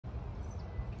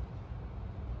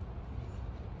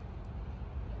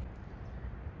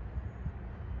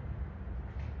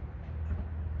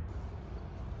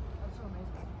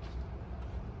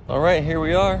All right, here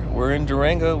we are. We're in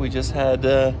Durango. We just had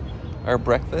our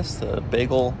breakfast, a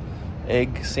bagel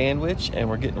egg sandwich, and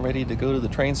we're getting ready to go to the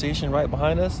train station right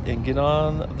behind us and get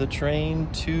on the train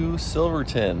to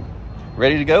Silverton.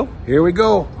 Ready to go? Here we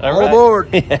go. All aboard.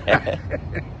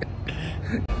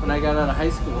 When I got out of high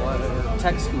school,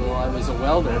 tech school, I was a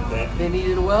welder. They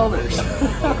needed welders.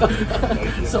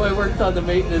 So I worked on the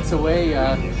maintenance away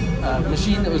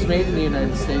machine that was made in the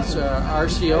United States,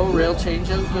 RCO, rail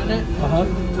changeout unit.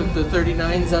 Took the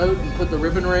 39s out and put the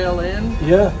ribbon rail in.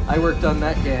 Yeah. I worked on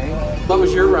that gang. What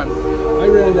was your run? I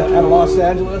ran out of Los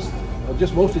Angeles,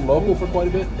 just mostly local for quite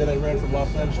a bit. Then I ran from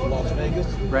Los Angeles to Las Vegas.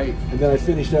 Right. And then I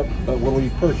finished up when we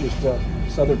purchased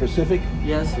Southern Pacific.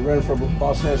 Yes. We ran from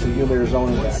Los Angeles to Yuma,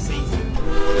 Arizona and back.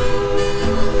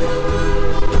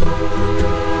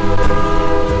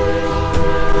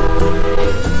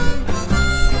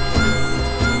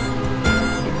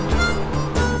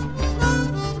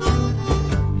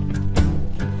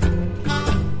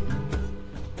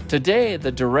 Today,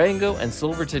 the Durango and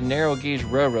Silverton Narrow Gauge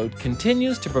Railroad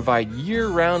continues to provide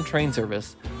year-round train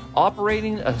service,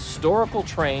 operating a historical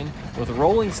train with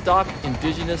rolling stock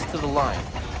indigenous to the line.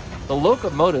 The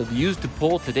locomotive used to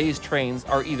pull today's trains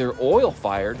are either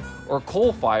oil-fired or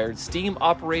coal-fired,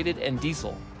 steam-operated, and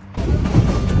diesel.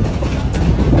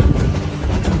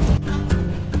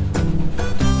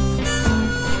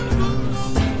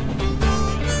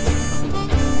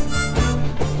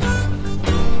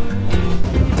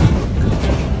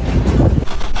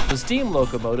 The steam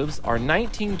locomotives are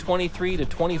 1923 to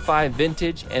 25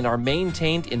 vintage and are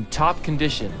maintained in top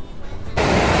condition. Made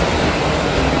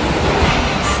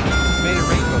a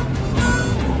rainbow.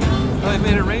 Oh, I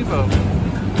made a rainbow.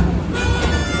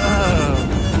 Oh.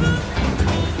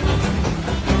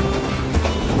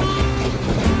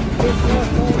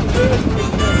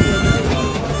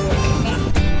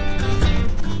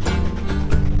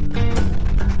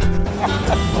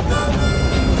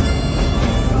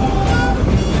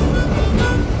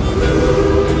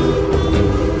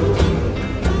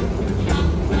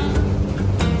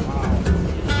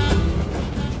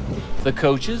 The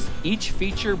coaches each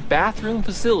feature bathroom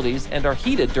facilities and are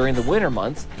heated during the winter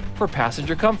months for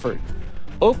passenger comfort.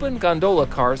 Open gondola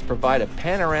cars provide a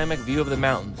panoramic view of the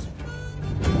mountains.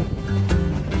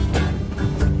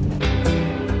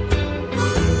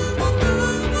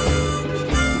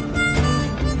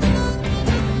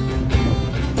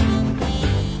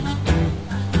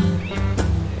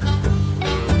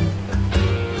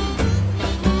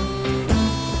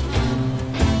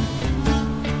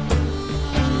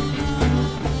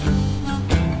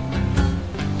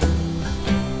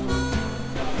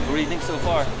 What do you think so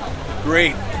far?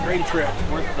 Great trip.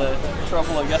 Worth the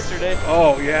trouble of yesterday?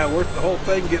 Oh yeah, worth the whole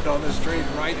thing getting on this train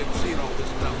right and seeing all this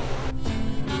stuff.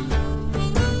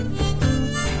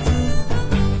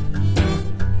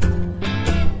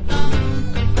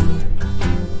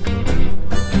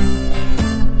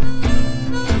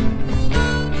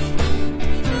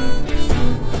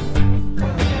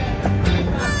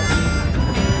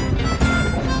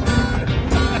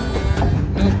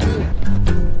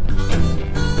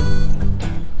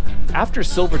 After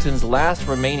Silverton's last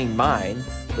remaining mine,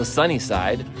 the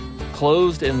Sunnyside,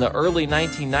 closed in the early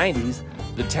 1990s,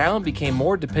 the town became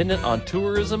more dependent on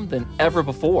tourism than ever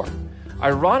before.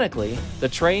 Ironically, the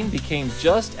train became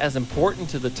just as important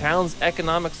to the town's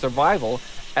economic survival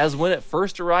as when it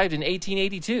first arrived in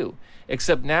 1882,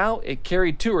 except now it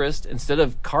carried tourists instead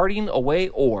of carting away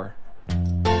ore.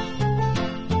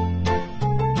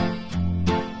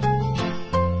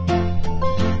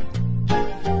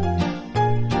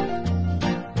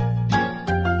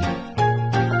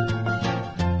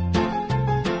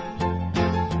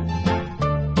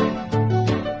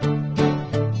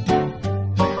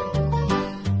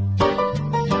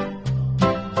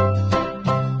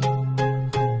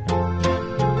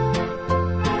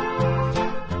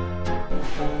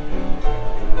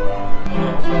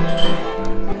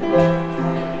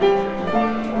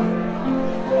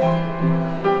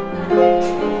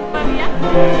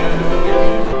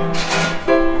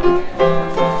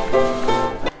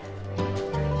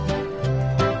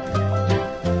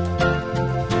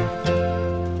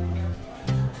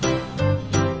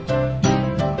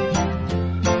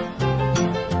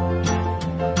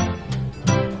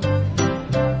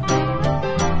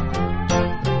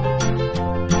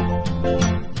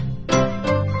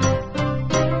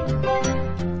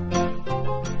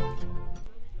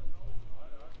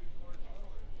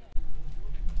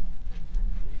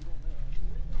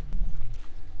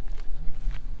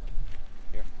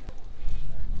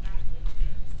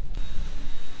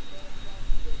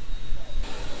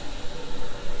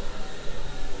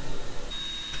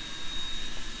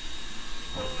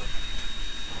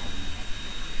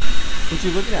 What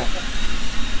you looking at?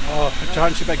 Oh, I'm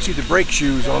trying to see if I can see the brake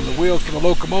shoes on the wheels for the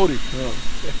locomotive.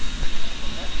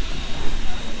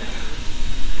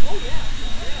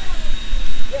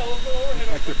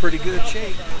 Like they're pretty good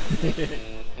shape.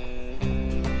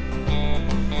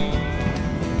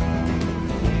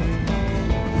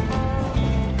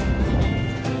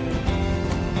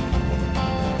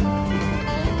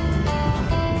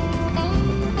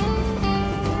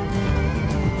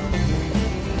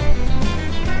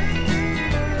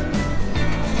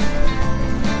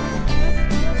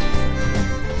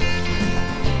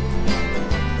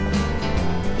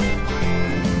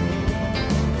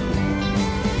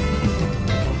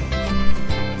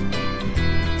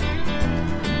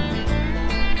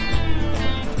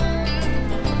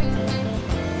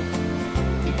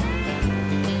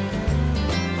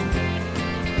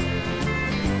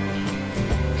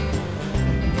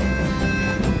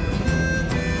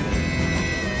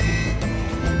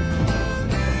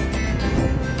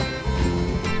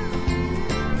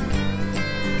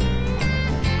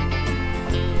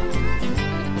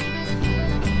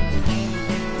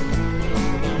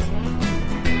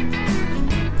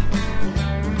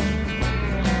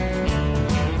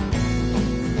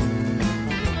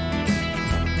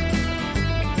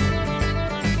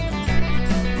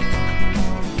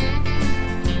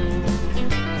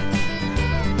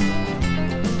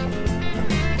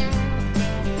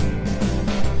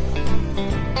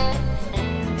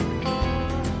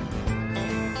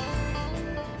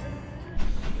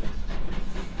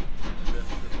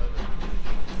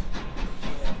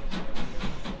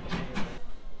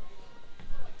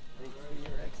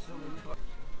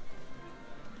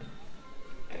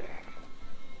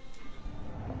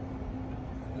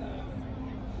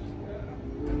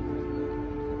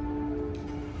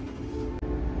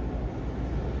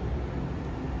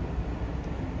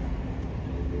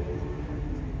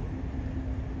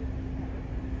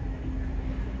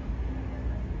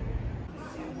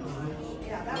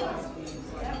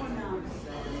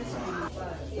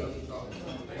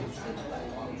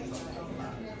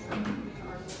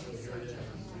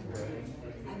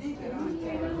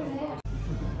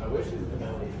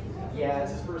 Yeah,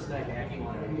 it's his first night back. He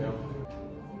wanted to go.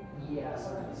 Yeah,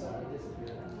 sorry,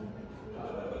 disappeared.